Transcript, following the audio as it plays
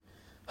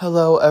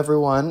Hello,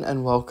 everyone,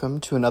 and welcome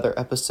to another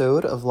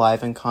episode of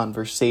Live in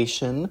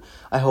Conversation.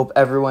 I hope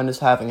everyone is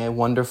having a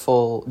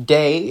wonderful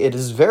day. It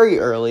is very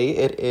early.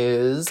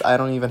 I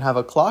don't even have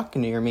a clock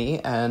near me,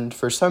 and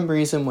for some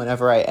reason,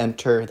 whenever I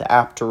enter the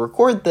app to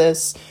record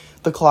this,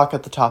 the clock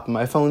at the top of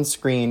my phone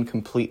screen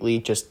completely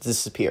just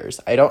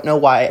disappears. I don't know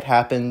why it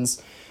happens.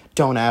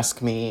 Don't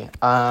ask me.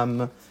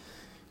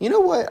 You know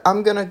what?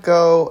 I'm gonna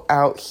go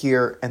out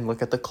here and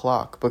look at the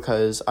clock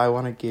because I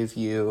want to give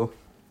you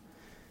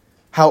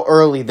how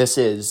early this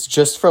is,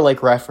 just for,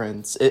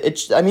 reference.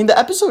 The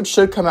episode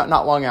should come out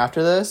not long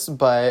after this,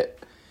 but,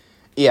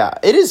 yeah,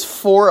 it is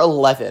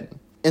 4:11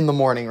 in the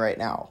morning right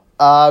now.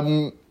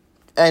 And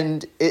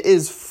it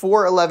is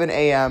 4:11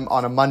 a.m.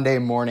 on a Monday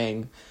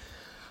morning.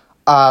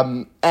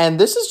 And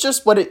this is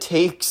just what it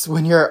takes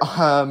when you're,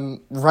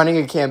 running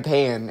a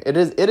campaign. It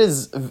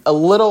is a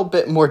little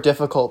bit more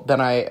difficult than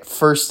I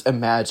first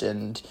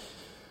imagined.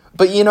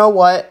 But you know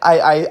what?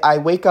 I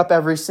wake up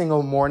every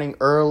single morning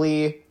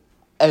early,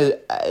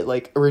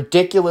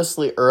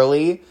 ridiculously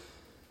early,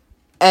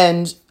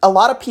 and a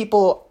lot of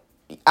people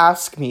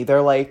ask me,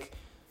 they're like,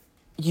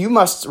 you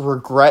must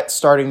regret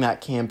starting that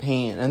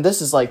campaign. And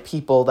this is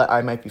people that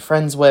I might be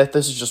friends with.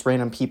 This is just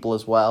random people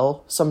as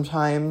well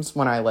sometimes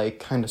when I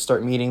kind of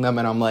start meeting them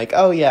and I'm like,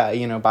 oh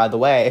yeah, by the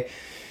way.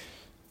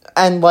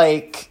 And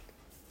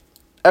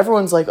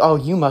everyone's like, oh,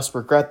 you must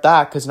regret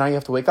that because now you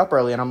have to wake up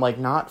early. And I'm like,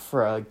 not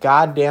for a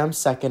goddamn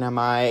second am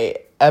I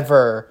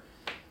ever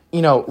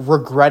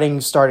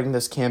regretting starting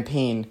this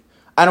campaign.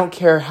 I don't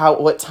care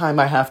what time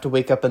I have to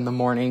wake up in the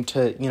morning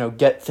to,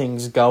 get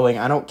things going.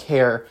 I don't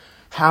care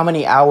how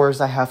many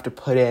hours I have to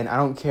put in. I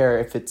don't care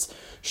if it's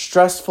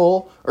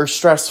stressful or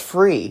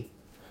stress-free.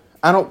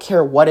 I don't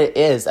care what it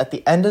is. At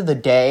the end of the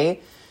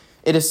day,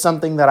 it is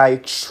something that I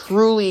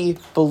truly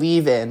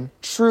believe in,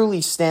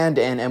 truly stand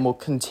in, and will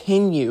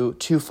continue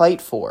to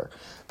fight for.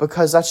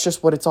 Because that's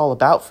just what it's all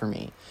about for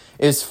me,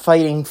 is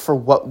fighting for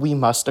what we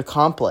must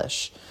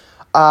accomplish.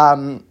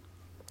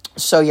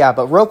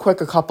 But real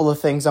quick, a couple of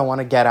things I want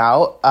to get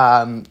out.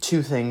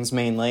 Two things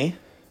mainly.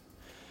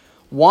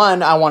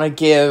 One, I already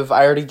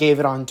gave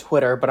it on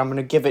Twitter, but I'm going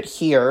to give it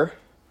here.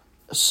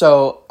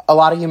 So a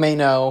lot of you may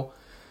know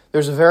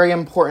there's a very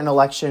important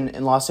election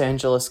in Los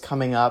Angeles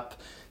coming up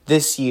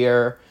this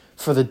year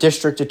for the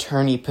district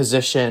attorney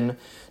position.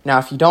 Now,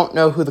 if you don't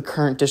know who the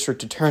current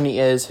district attorney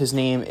is, his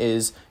name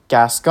is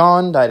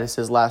Gascon. That is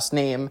his last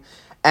name.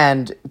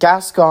 And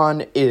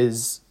Gascon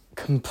is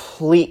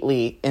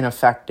completely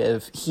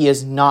ineffective. He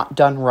has not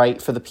done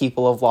right for the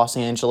people of Los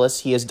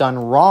Angeles. He has done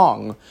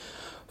wrong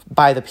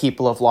by the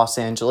people of Los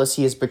Angeles.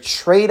 He has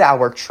betrayed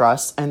our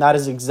trust, and that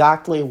is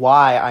exactly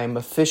why I am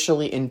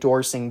officially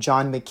endorsing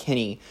John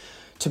McKinney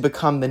to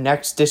become the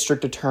next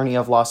district attorney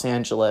of Los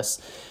Angeles.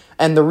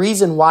 And the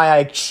reason why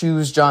I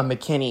choose John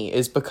McKinney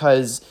is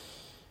because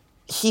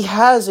he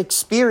has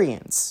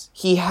experience,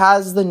 he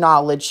has the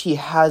knowledge, he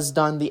has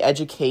done the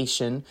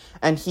education,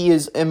 and he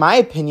is, in my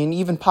opinion,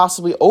 even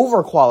possibly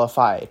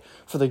overqualified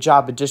for the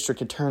job of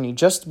district attorney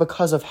just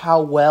because of how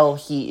well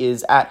he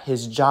is at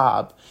his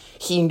job.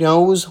 He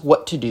knows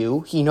what to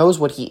do, he knows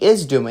what he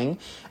is doing,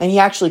 and he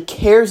actually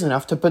cares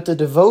enough to put the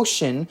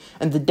devotion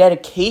and the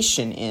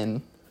dedication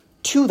in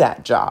to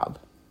that job.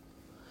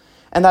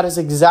 And that is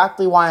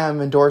exactly why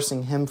I'm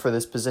endorsing him for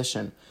this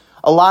position.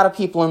 A lot of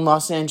people in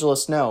Los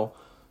Angeles know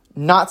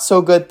not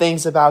so good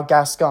things about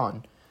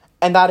Gascon.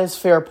 And that is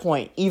fair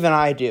point. Even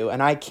I do.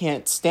 And I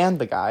can't stand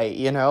the guy,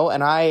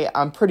 and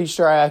I'm pretty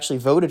sure I actually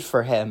voted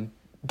for him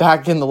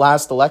back in the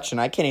last election.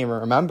 I can't even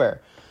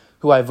remember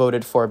who I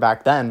voted for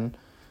back then.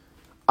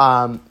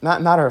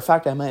 Matter of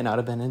fact, I might not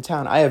have been in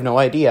town. I have no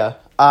idea.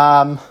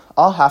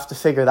 I'll have to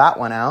figure that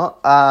one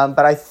out.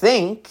 But I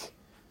think,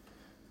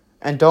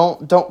 and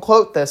don't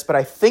quote this, but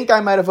I think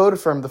I might have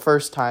voted for him the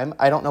first time.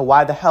 I don't know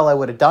why the hell I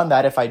would have done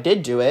that if I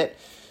did do it.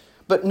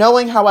 But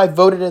knowing how I've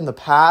voted in the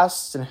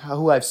past and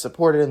who I've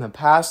supported in the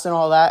past and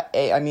all that,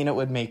 it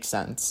would make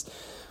sense.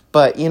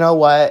 But you know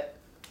what?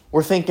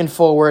 We're thinking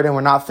forward and we're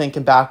not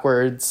thinking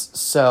backwards.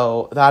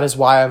 So that is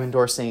why I'm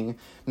endorsing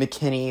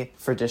McKinney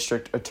for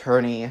district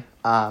attorney.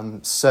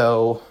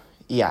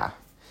 Yeah.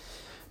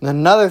 And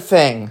another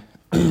thing,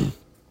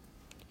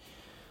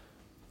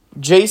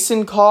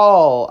 Jason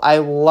Call.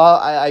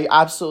 I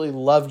absolutely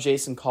love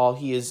Jason Call.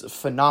 He is a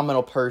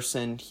phenomenal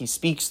person. He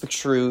speaks the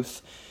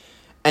truth.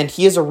 And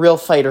he is a real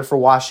fighter for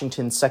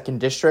Washington's 2nd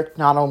District.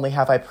 Not only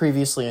have I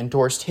previously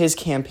endorsed his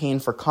campaign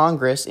for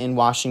Congress in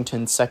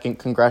Washington's 2nd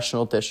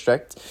Congressional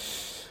District,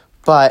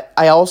 but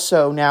I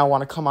also now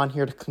want to come on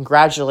here to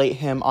congratulate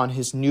him on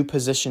his new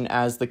position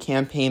as the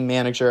campaign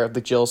manager of the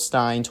Jill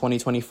Stein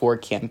 2024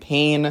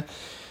 campaign.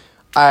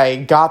 I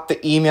got the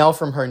email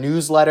from her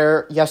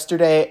newsletter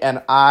yesterday,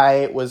 and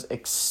I was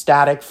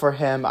ecstatic for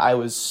him. I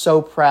was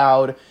so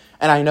proud,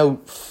 and I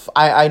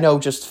know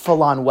just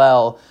full on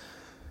well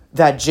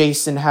that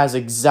Jason has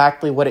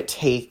exactly what it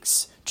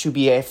takes to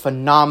be a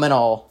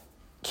phenomenal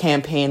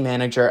campaign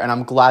manager, and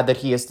I'm glad that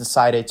he has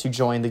decided to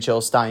join the Jill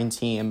Stein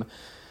team.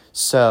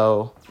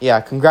 So, yeah,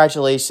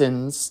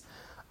 congratulations.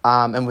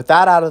 And with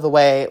that out of the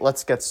way,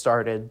 let's get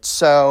started.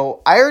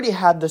 So I already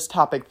had this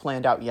topic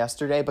planned out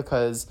yesterday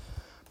because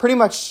pretty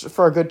much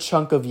for a good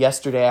chunk of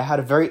yesterday, I had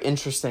a very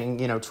interesting,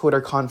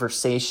 Twitter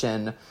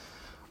conversation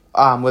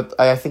with,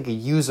 I think, a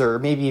user,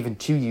 maybe even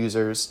two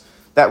users,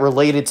 that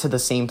related to the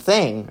same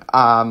thing,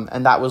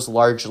 and that was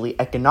largely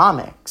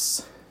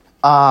economics.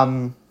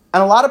 And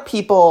a lot of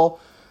people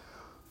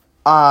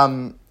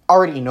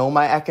already know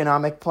my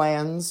economic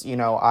plans.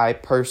 I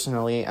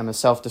personally am a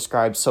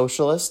self-described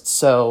socialist,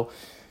 so,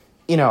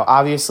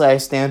 obviously I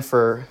stand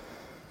for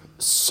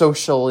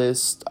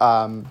socialist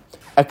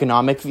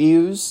economic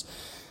views.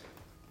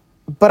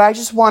 But I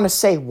just want to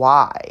say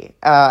why.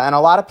 And a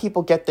lot of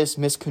people get this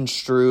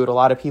misconstrued. A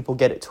lot of people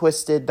get it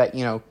twisted that,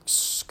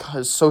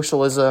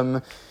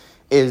 socialism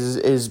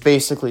is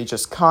basically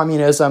just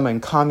communism,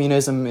 and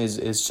communism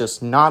is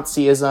just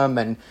Nazism.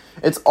 And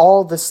it's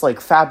all this,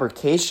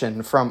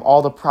 fabrication from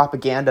all the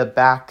propaganda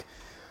back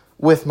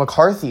with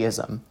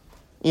McCarthyism,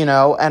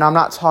 and I'm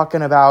not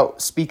talking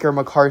about Speaker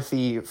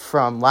McCarthy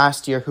from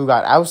last year who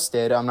got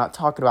ousted. I'm not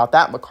talking about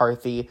that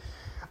McCarthy.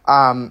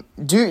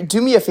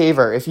 Do me a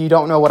favor, if you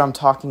don't know what I'm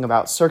talking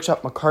about, search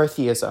up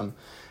McCarthyism.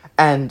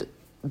 And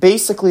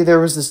basically there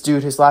was this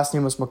dude, his last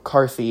name was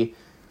McCarthy.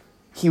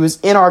 He was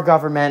in our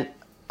government,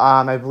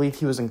 I believe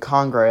he was in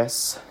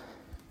Congress,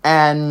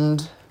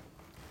 and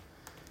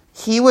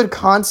he would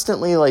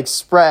constantly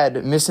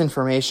spread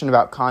misinformation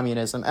about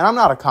communism. And I'm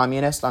not a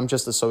communist, I'm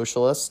just a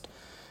socialist.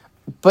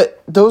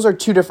 But those are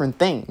two different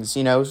things,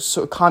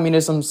 so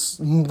communism's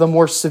the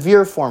more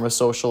severe form of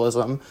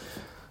socialism.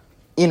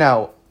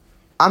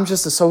 I'm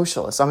just a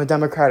socialist. I'm a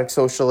democratic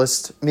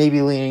socialist,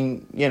 maybe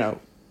leaning,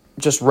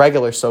 just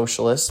regular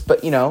socialist.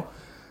 But,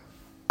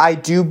 I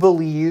do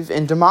believe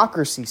in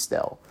democracy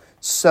still.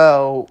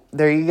 So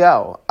there you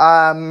go.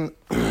 And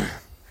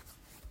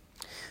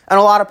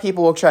a lot of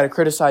people will try to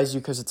criticize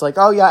you because it's like,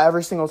 oh yeah,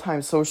 every single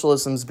time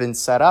socialism's been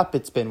set up,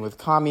 it's been with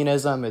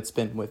communism, it's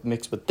been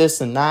mixed with this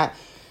and that.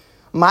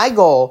 My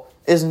goal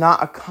is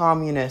not a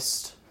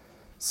communist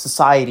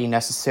society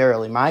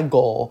necessarily. My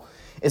goal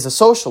is a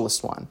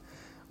socialist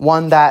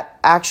one that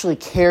actually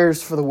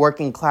cares for the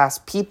working class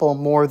people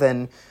more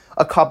than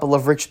a couple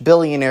of rich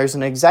billionaires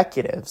and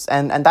executives.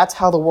 And that's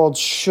how the world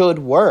should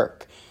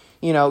work.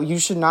 You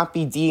should not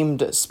be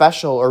deemed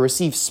special or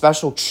receive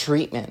special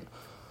treatment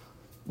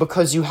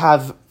because you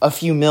have a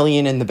few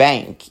million in the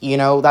bank.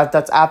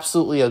 That's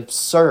absolutely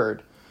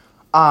absurd.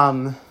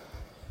 And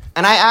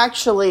I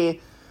actually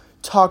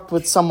talked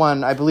with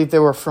someone, I believe they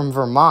were from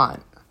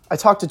Vermont. I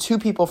talked to two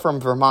people from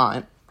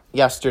Vermont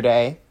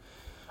yesterday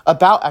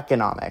about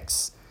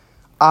economics.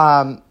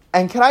 And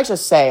can I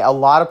just say, a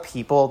lot of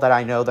people that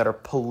I know that are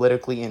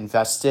politically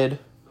invested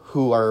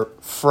who are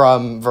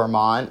from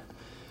Vermont,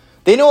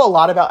 they know a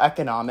lot about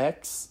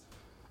economics,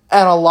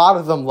 and a lot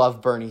of them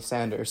love Bernie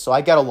Sanders, so I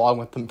get along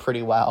with them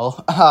pretty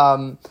well.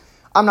 I'm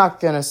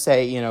not going to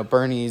say,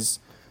 Bernie's,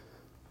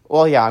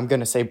 well, yeah, I'm going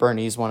to say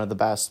Bernie's one of the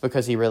best,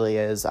 because he really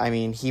is. I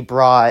mean, he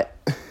brought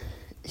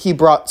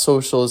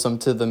socialism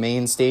to the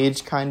main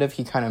stage, kind of.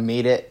 He kind of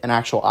made it an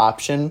actual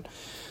option.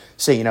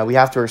 So, we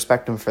have to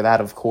respect him for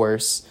that, of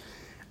course.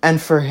 And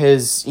for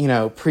his,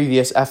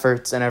 previous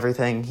efforts and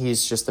everything,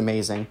 he's just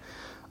amazing.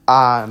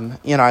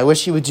 I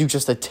wish he would do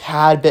just a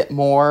tad bit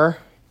more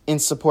in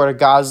support of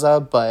Gaza,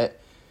 but,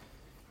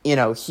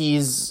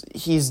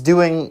 he's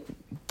doing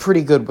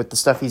pretty good with the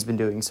stuff he's been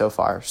doing so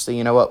far. So,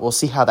 you know what? We'll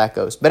see how that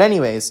goes. But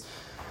anyways,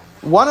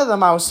 one of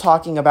them I was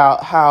talking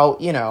about how,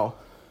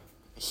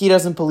 he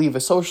doesn't believe a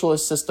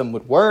socialist system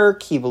would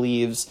work. He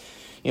believes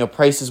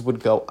prices would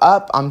go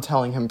up. I'm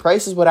telling him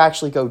prices would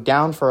actually go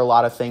down for a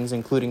lot of things,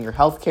 including your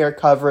healthcare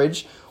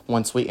coverage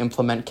once we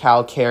implement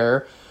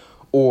CalCare,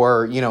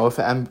 or, if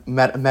a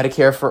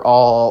Medicare for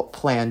All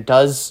plan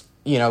does,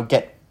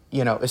 get,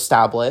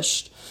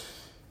 established,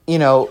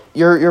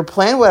 your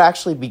plan would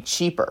actually be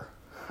cheaper.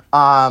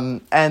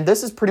 And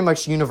this is pretty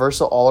much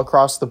universal all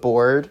across the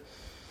board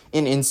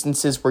in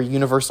instances where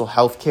universal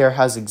healthcare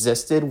has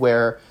existed,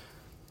 where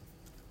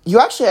you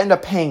actually end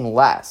up paying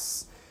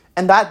less.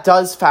 And that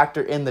does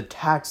factor in the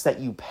tax that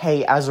you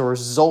pay as a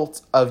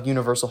result of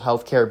universal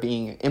healthcare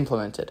being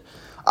implemented.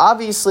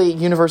 Obviously,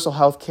 universal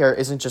healthcare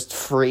isn't just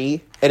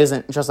free. It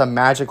isn't just a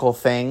magical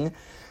thing.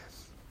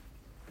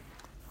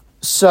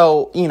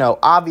 So,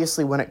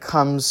 obviously when it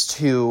comes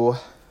to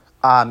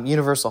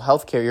universal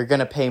healthcare, you're going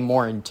to pay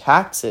more in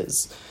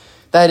taxes.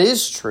 That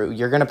is true.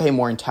 You're going to pay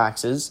more in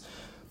taxes,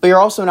 but you're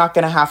also not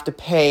going to have to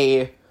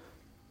pay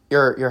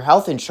your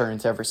health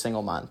insurance every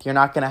single month. You're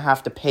not going to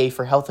have to pay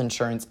for health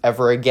insurance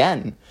ever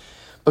again,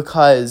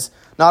 because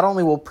not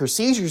only will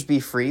procedures be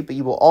free, but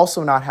you will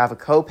also not have a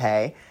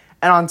copay.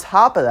 And on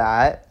top of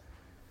that,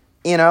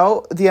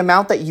 the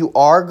amount that you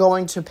are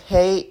going to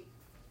pay,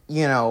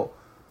 the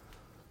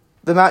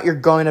amount you're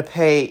going to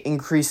pay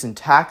increase in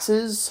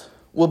taxes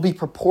will be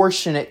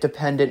proportionate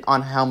dependent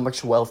on how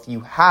much wealth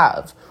you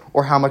have,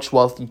 or how much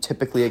wealth you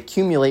typically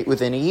accumulate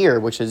within a year,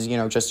 which is,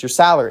 just your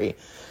salary.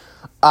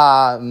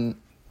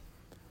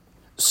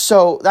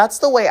 So that's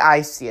the way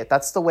I see it.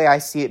 That's the way I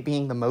see it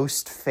being the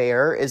most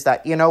fair, is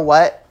that,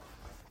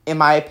 In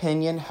my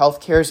opinion,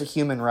 healthcare is a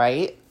human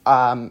right.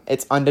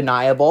 It's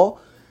undeniable.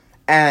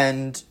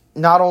 And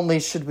not only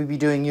should we be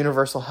doing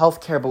universal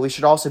healthcare, but we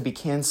should also be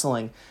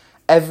canceling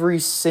every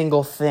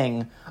single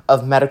thing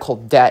of medical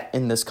debt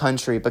in this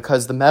country,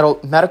 because the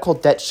medical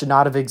debt should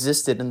not have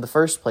existed in the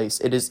first place.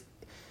 It is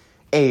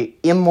a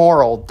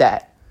immoral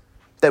debt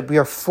that we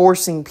are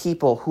forcing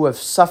people who have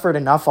suffered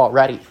enough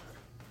already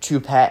to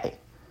pay.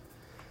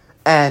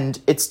 And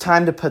it's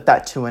time to put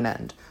that to an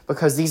end,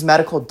 because these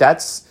medical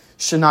debts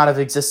should not have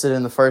existed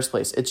in the first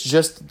place. It's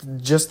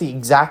just the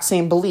exact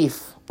same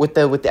belief with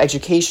the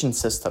education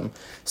system,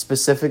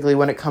 specifically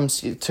when it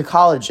comes to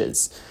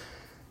colleges.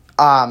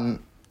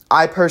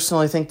 I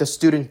personally think the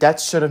student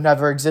debts should have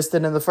never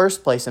existed in the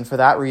first place, and for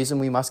that reason,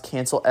 we must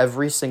cancel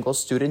every single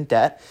student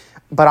debt.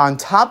 But on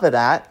top of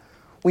that,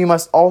 we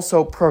must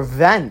also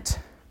prevent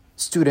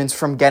students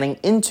from getting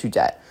into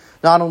debt,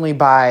 not only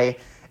by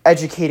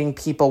educating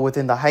people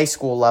within the high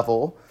school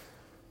level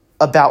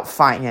about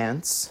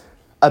finance,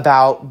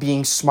 about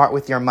being smart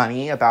with your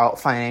money, about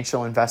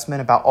financial investment,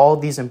 about all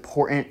these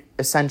important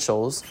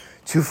essentials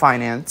to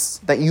finance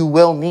that you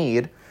will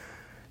need.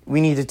 We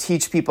need to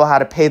teach people how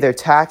to pay their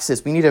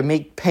taxes. We need to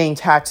make paying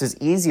taxes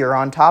easier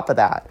on top of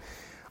that.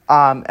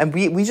 And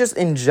we just,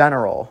 in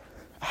general,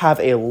 have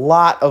a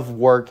lot of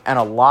work and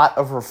a lot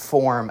of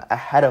reform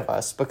ahead of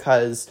us,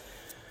 because,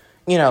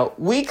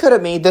 we could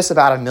have made this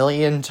about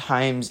 1,000,000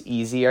 times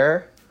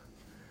easier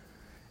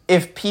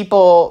if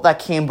people that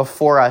came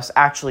before us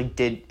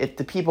if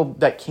the people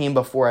that came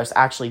before us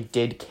actually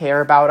did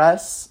care about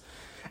us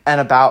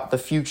and about the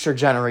future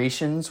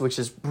generations, which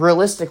is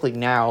realistically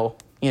now,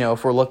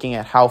 if we're looking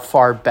at how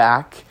far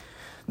back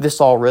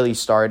this all really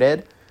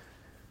started,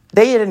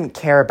 they didn't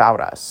care about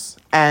us.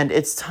 And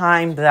it's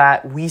time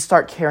that we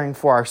start caring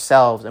for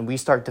ourselves, and we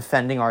start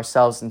defending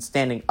ourselves and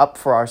standing up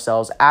for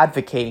ourselves,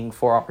 advocating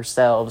for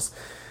ourselves,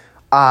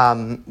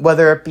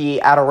 whether it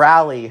be at a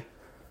rally,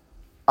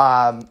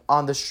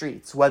 on the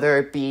streets, whether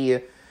it be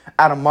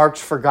at a march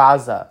for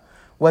Gaza,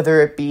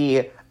 whether it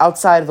be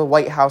outside of the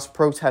White House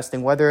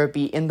protesting, whether it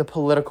be in the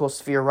political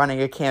sphere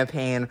running a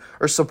campaign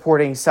or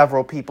supporting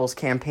several people's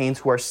campaigns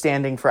who are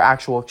standing for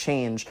actual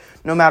change.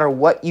 No matter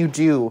what you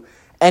do,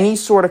 any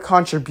sort of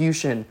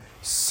contribution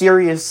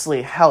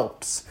seriously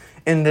helps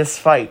in this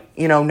fight.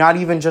 Not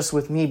even just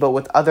with me, but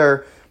with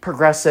other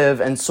progressive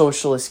and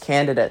socialist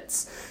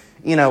candidates.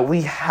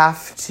 We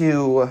have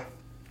to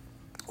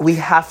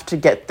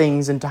get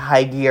things into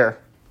high gear.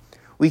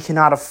 We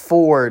cannot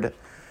afford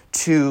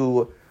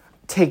to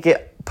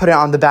put it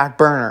on the back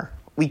burner.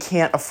 We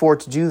can't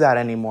afford to do that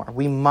anymore.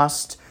 We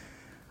must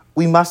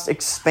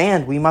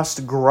expand. We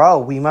must grow.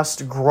 We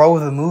must grow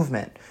the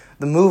movement.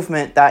 The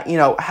movement that,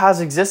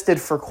 has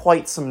existed for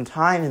quite some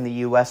time in the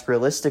U.S.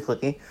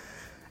 realistically.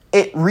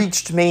 It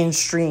reached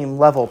mainstream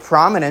level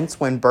prominence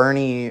when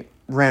Bernie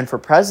ran for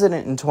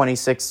president in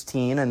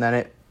 2016, and then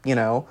it,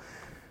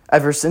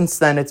 ever since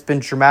then, it's been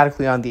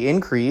dramatically on the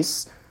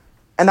increase,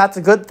 and that's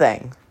a good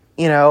thing,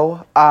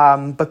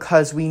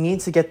 because we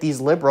need to get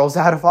these liberals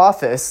out of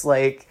office,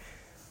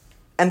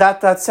 and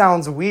that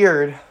sounds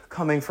weird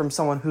coming from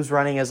someone who's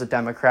running as a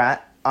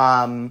Democrat,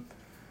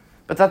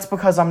 but that's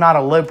because I'm not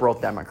a liberal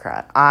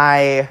Democrat.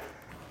 I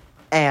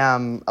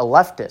am a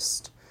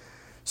leftist,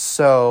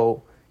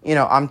 so,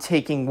 I'm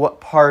taking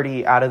what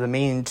party out of the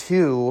main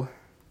two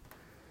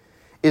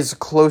is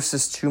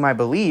closest to my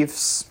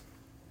beliefs,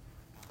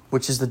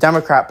 which is the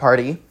Democrat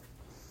Party,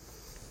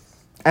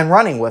 and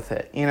running with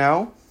it,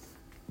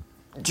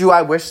 Do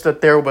I wish that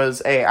there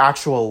was a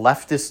actual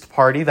leftist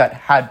party that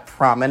had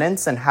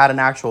prominence and had an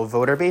actual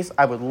voter base?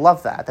 I would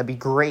love that. That'd be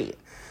great.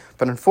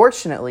 But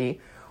unfortunately,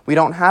 we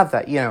don't have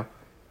that.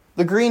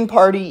 The Green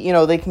Party,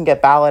 they can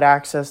get ballot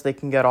access, they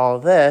can get all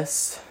of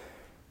this.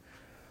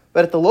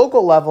 But at the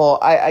local level,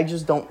 I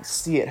just don't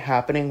see it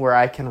happening where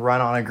I can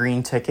run on a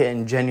green ticket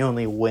and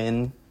genuinely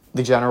win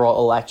the general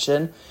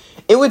election.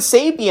 It would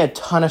save me a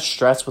ton of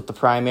stress with the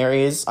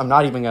primaries. I'm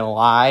not even going to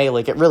lie.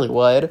 It really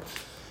would.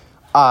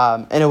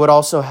 And it would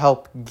also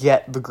help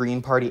get the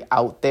Green Party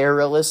out there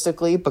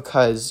realistically,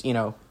 because,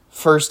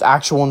 first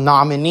actual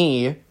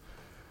nominee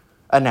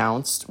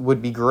announced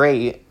would be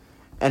great.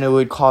 And it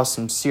would cause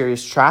some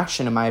serious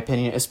traction, in my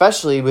opinion,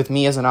 especially with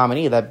me as a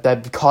nominee.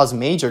 That'd cause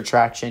major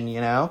traction,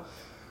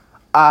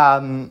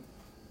 But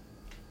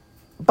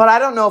I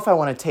don't know if I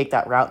want to take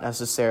that route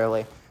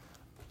necessarily.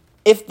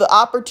 If the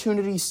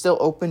opportunity is still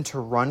open to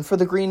run for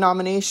the Green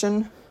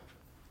nomination,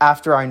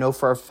 after I know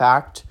for a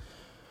fact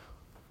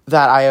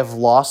that I have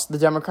lost the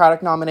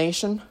Democratic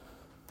nomination,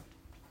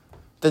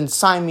 then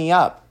sign me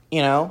up,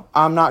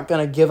 I'm not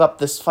going to give up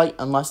this fight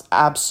unless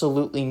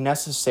absolutely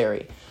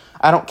necessary.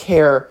 I don't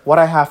care what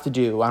I have to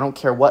do. I don't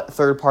care what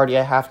third party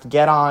I have to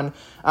get on.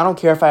 I don't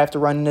care if I have to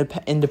run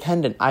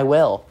independent. I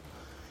will,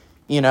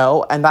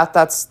 and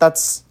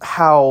that's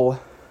how,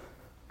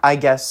 I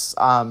guess,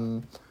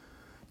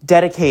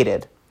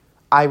 dedicated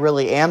I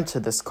really am to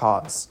this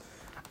cause.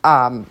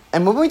 And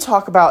when we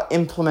talk about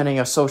implementing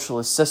a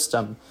socialist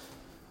system,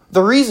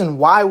 the reason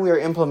why we are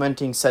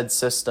implementing said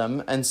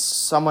system, and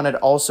someone had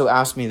also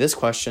asked me this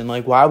question,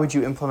 like, why would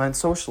you implement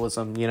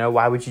socialism?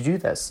 Why would you do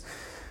this?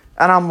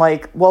 And I'm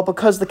like, well,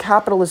 because the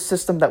capitalist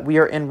system that we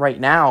are in right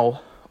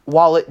now,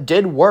 while it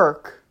did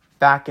work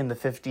back in the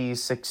 50s,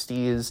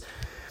 60s,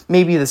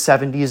 maybe the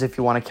 70s if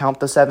you want to count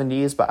the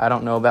 70s, but I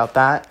don't know about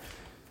that.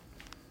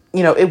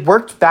 It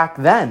worked back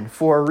then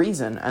for a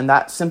reason, and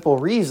that simple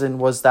reason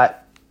was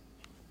that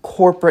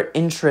corporate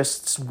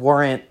interests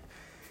weren't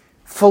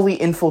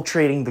fully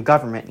infiltrating the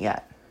government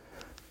yet.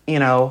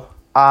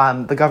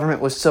 The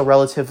government was still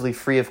relatively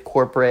free of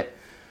corporate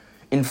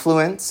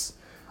influence.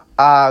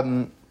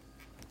 In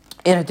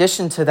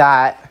addition to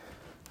that,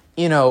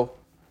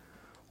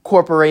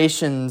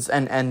 corporations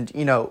and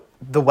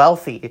the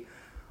wealthy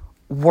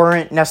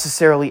weren't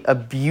necessarily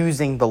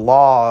abusing the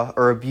law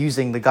or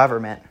abusing the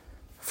government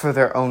for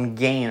their own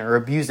gain, or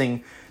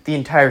abusing the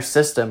entire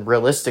system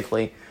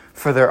realistically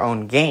for their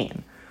own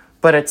gain.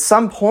 But at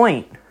some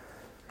point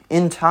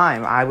in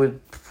time, I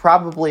would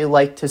probably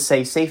like to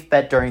say safe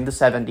bet during the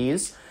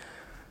 70s,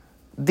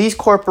 these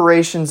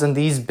corporations and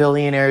these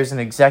billionaires and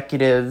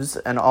executives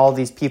and all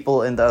these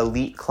people in the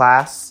elite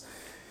class,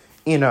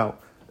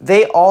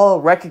 they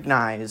all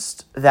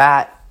recognized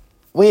that,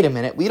 wait a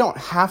minute, we don't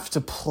have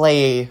to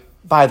play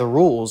by the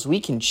rules.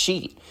 We can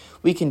cheat.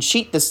 We can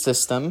cheat the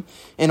system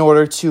in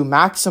order to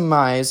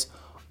maximize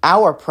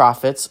our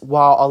profits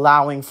while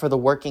allowing for the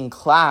working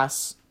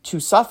class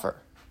to suffer.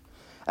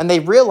 And they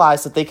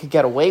realized that they could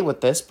get away with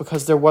this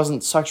because there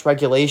wasn't such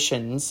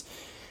regulations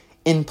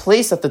in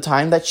place at the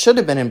time that should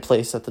have been in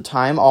place at the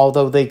time,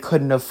 although they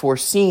couldn't have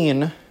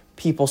foreseen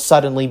people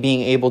suddenly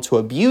being able to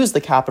abuse the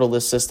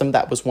capitalist system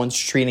that was once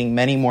treating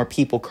many more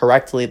people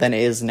correctly than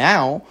it is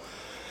now.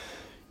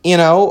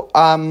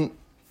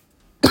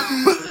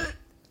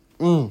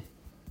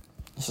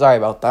 Sorry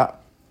about that.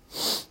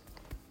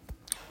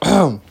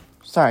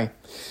 Sorry.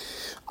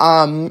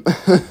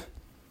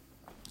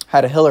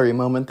 Had a Hillary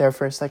moment there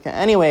for a second.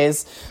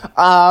 Anyways,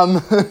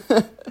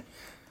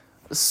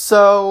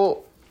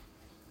 so,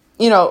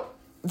 the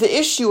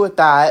issue with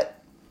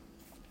that,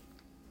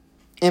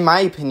 in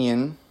my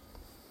opinion,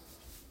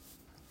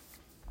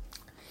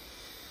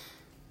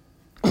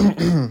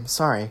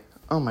 sorry.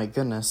 Oh my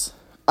goodness.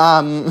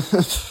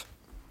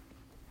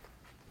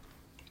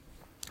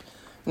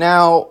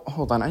 Now,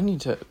 hold on, I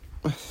need to...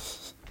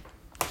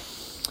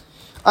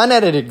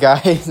 Unedited,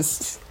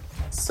 guys.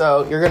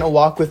 So, you're going to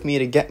walk with me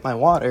to get my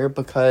water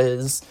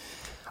because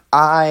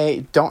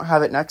I don't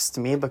have it next to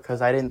me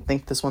because I didn't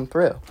think this one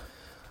through.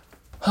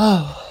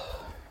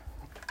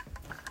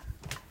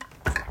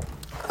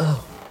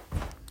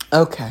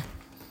 Okay.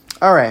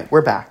 All right,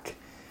 we're back.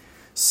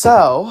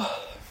 So,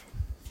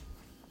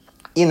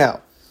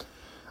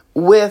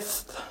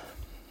 with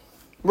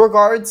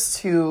regards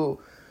to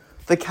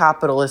the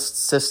capitalist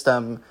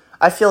system,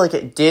 I feel like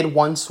it did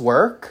once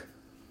work.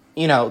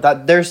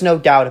 That there's no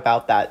doubt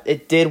about that.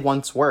 It did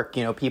once work.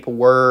 People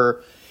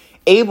were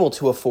able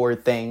to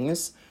afford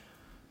things.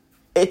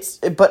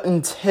 But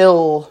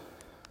until,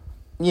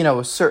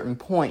 a certain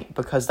point,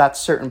 because that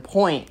certain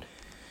point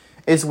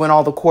is when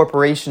all the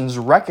corporations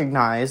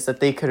recognized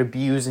that they could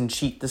abuse and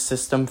cheat the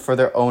system for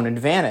their own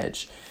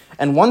advantage.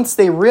 And once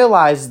they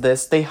realized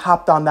this, they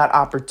hopped on that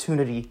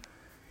opportunity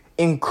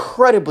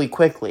incredibly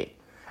quickly.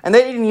 And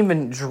they didn't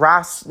even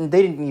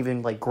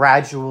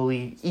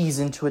gradually ease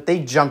into it. They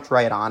jumped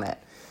right on it.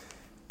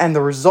 And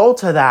the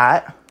result of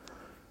that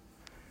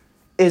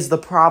is the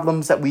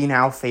problems that we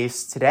now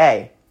face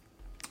today.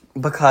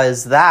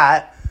 Because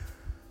that,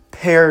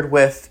 paired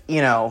with,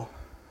 the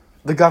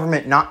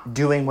government not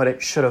doing what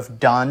it should have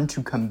done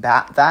to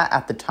combat that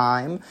at the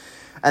time,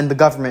 and the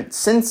government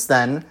since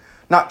then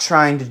not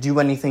trying to do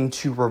anything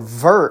to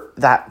revert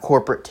that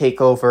corporate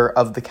takeover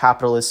of the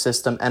capitalist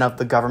system and of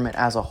the government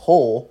as a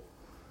whole,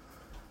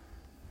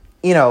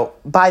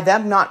 by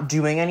them not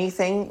doing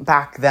anything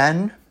back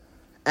then,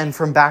 and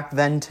from back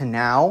then to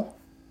now,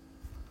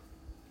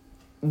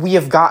 we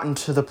have gotten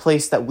to the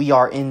place that we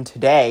are in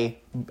today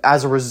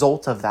as a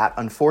result of that,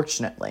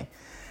 unfortunately.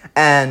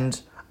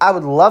 And I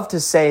would love to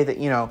say that,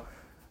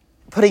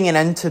 putting an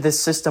end to this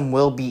system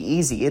will be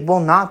easy. It will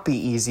not be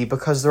easy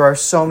because there are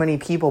so many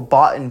people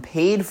bought and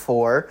paid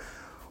for,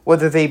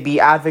 whether they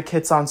be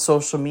advocates on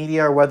social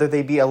media or whether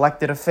they be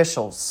elected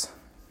officials.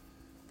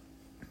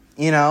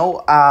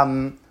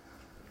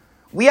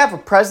 We have a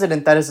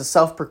president that is a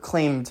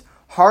self-proclaimed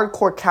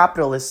hardcore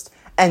capitalist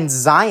and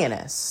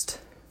Zionist.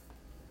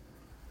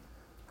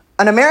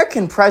 An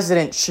American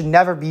president should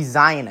never be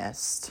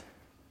Zionist.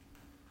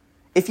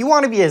 If you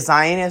want to be a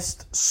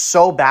Zionist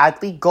so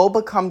badly, go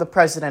become the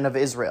president of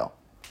Israel.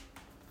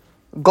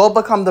 Go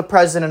become the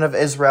president of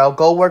Israel.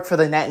 Go work for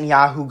the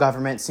Netanyahu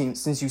government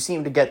since you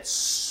seem to get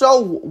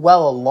so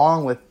well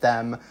along with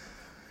them.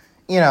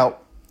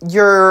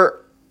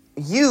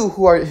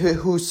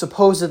 Who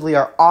supposedly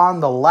are on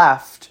the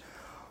left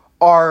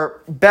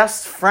are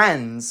best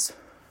friends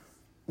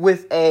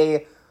with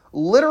a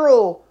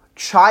literal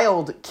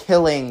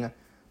child-killing,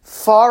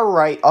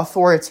 far-right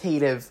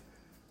authoritative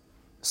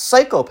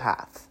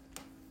psychopath.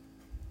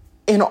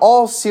 in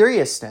all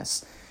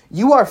seriousness,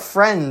 you are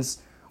friends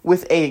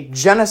with a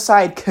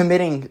genocide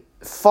committing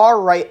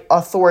far-right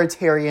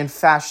authoritarian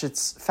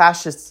fascist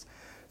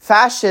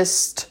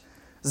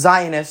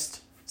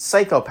Zionist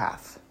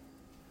psychopath.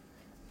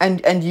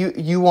 And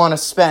you want to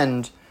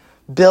spend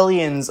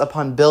billions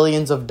upon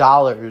billions of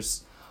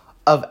dollars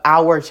of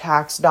our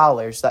tax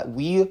dollars that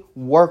we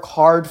work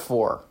hard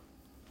for,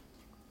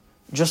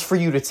 just for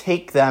you to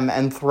take them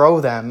and throw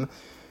them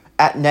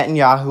at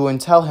Netanyahu and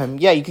tell him,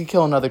 yeah, you could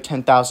kill another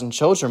 10,000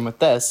 children with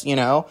this,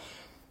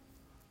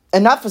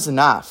 Enough is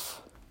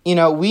enough.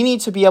 We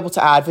need to be able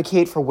to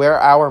advocate for where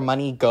our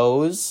money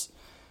goes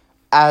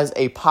as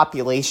a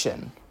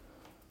population.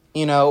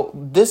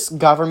 This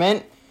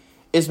government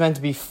is meant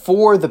to be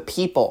for the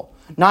people,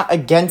 not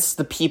against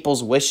the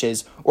people's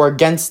wishes or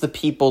against the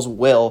people's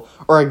will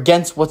or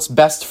against what's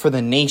best for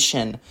the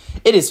nation.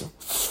 It is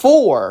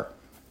for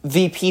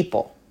the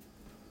people,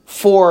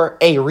 for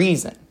a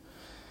reason.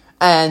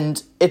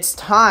 And it's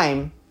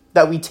time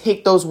that we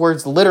take those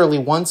words literally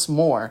once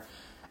more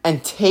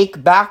and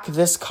take back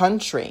this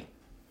country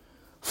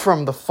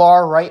from the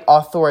far-right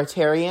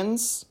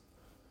authoritarians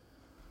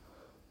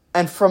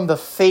and from the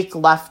fake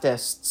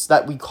leftists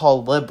that we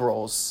call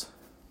liberals.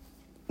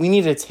 We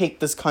need to take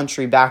this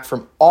country back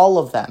from all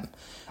of them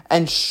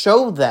and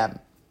show them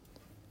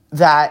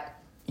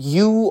that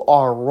you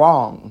are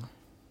wrong.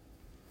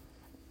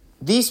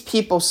 These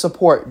people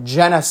support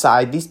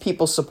genocide. These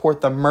people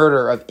support the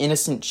murder of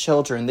innocent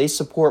children. They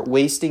support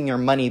wasting your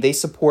money. They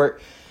support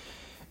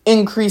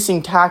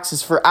increasing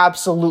taxes for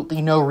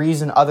absolutely no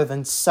reason other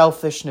than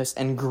selfishness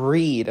and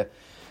greed.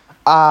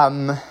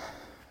 And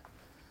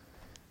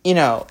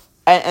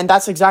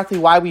that's exactly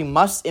why we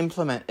must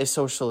implement a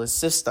socialist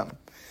system.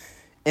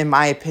 In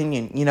my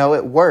opinion,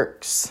 it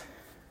works.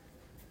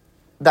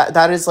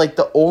 That is like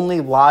the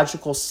only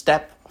logical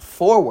step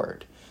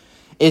forward,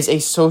 is a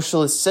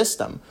socialist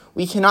system.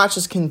 We cannot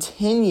just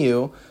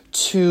continue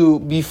to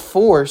be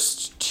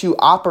forced to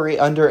operate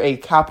under a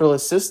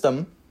capitalist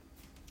system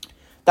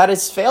that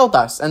has failed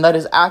us and that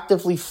is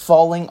actively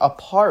falling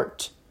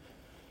apart.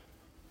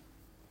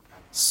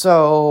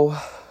 So,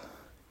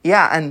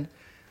 yeah, and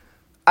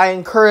I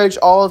encourage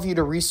all of you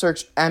to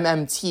research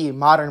MMT,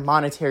 modern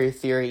monetary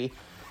theory.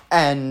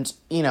 And,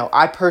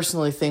 I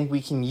personally think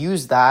we can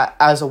use that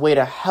as a way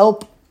to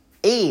help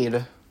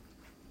aid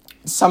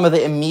some of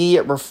the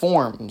immediate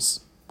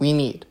reforms we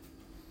need.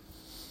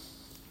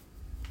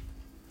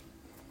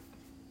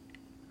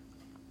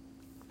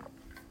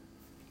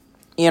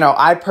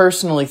 I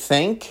personally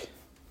think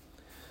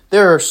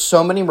there are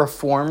so many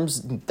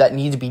reforms that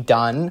need to be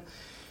done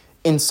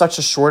in such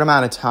a short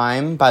amount of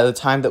time by the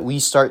time that we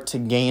start to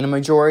gain a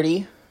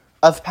majority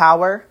of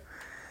power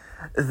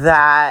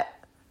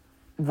that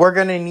we're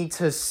going to need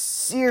to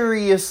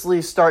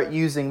seriously start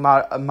using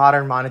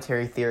modern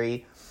monetary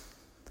theory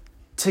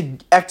to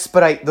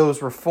expedite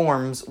those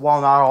reforms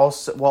while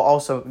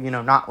also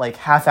not like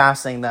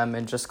half-assing them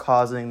and just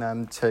causing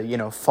them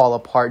to, fall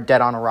apart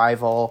dead on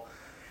arrival.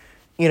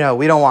 We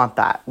don't want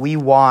that. We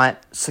want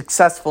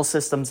successful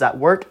systems that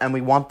work, and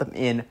we want them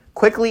in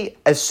quickly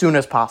as soon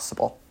as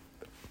possible.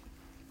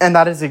 And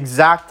that is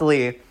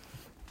exactly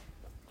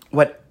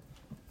what...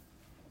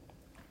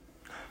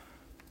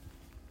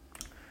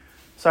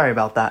 Sorry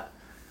about that.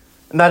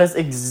 And that is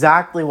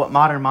exactly what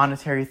modern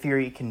monetary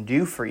theory can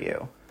do for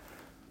you,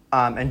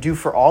 and do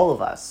for all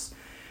of us,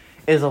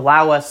 is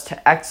allow us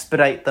to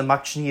expedite the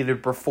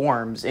much-needed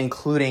reforms,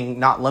 including,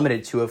 not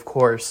limited to, of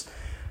course,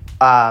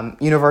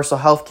 universal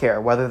health care,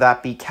 whether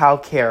that be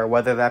CalCare,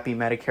 whether that be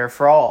Medicare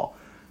for all,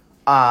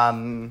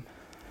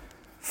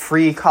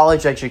 free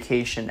college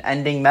education,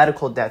 ending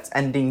medical debts,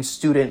 ending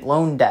student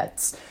loan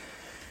debts,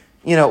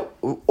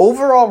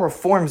 overall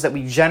reforms that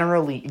we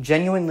genuinely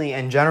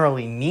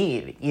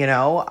need,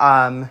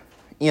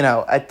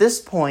 at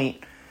this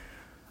point,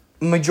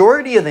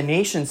 majority of the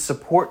nation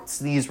supports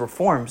these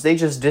reforms. They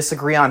just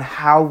disagree on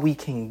how we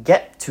can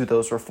get to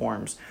those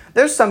reforms.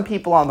 There's some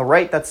people on the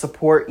right that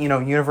support,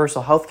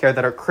 universal health care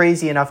that are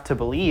crazy enough to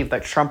believe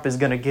that Trump is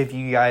going to give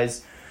you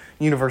guys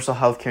universal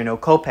health care, no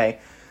copay.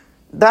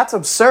 That's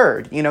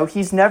absurd.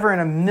 He's never in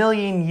a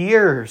million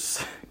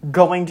years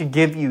going to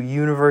give you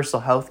universal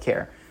health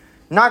care.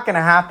 Not going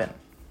to happen.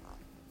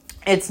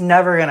 It's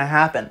never going to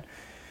happen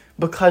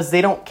because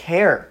they don't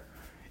care.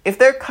 If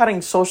they're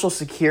cutting Social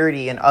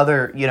Security and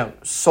other,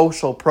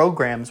 social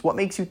programs, what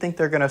makes you think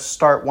they're going to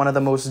start one of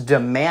the most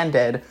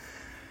demanded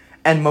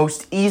and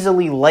most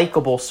easily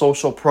likable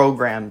social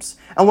programs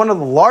and one of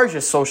the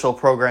largest social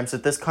programs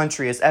that this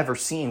country has ever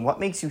seen? What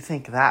makes you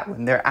think that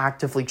when they're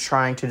actively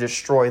trying to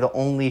destroy the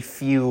only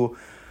few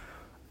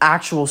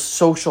actual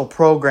social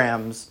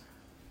programs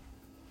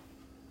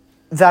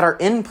that are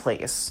in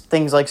place,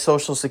 things like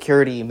Social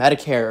Security,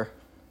 Medicare,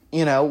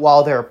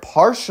 while they're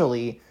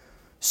partially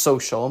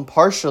social and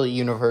partially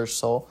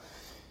universal,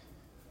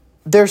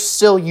 they're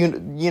still,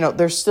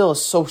 they're still a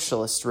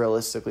socialist,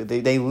 realistically.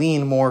 They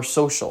lean more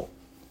social.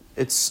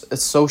 It's a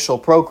social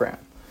program.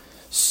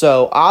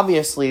 So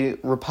obviously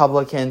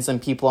Republicans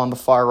and people on the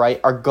far right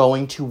are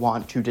going to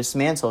want to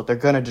dismantle it. They're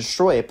going to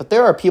destroy it. But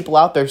there are people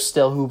out there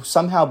still who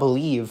somehow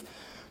believe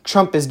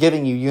Trump is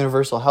giving you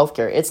universal health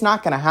care. It's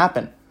not going to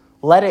happen.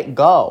 Let it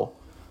go.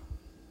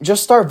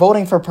 Just start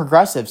voting for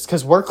progressives,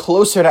 because we're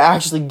closer to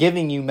actually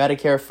giving you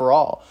Medicare for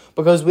all,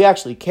 because we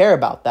actually care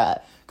about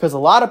that. Because a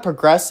lot of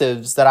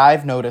progressives that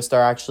I've noticed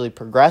are actually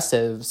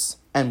progressives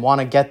and want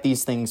to get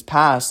these things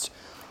passed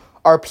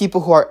are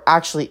people who are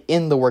actually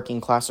in the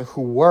working class, or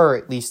who were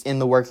at least in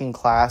the working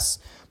class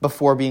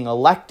before being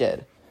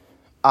elected.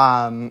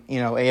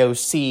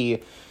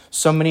 AOC,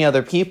 so many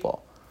other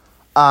people.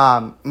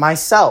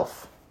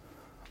 Myself,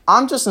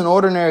 I'm just an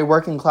ordinary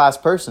working class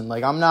person.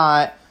 Like, I'm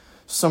not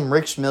some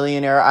rich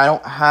millionaire. I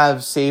don't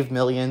have saved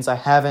millions. I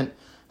haven't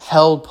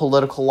held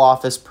political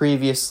office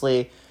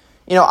previously.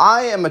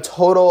 I am a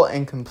total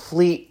and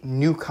complete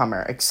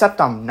newcomer,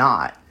 except I'm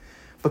not.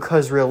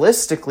 Because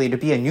realistically, to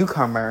be a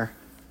newcomer,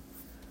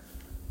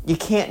 you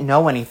can't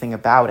know anything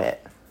about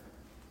it.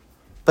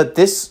 But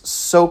this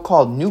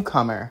so-called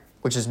newcomer,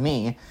 which is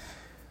me,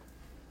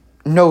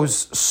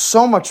 knows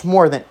so much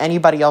more than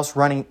everybody else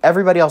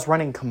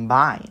running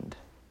combined.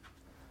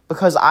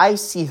 Because I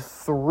see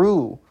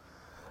through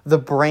the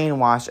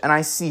brainwash, and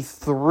I see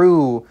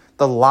through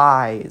the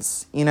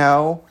lies,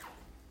 And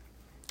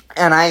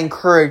I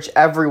encourage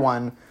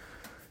everyone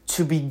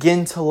to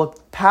begin to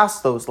look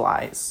past those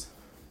lies.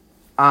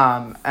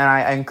 And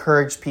I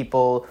encourage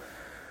people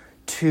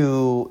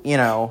to,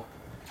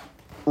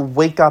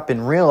 wake up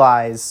and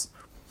realize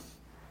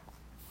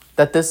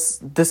that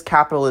this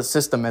capitalist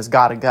system has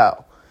got to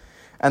go,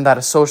 and that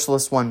a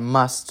socialist one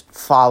must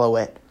follow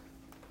it.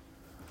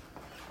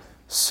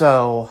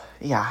 So,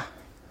 yeah,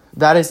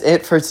 that is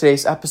it for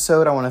today's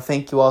episode. I want to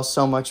thank you all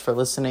so much for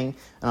listening,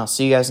 and I'll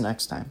see you guys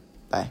next time.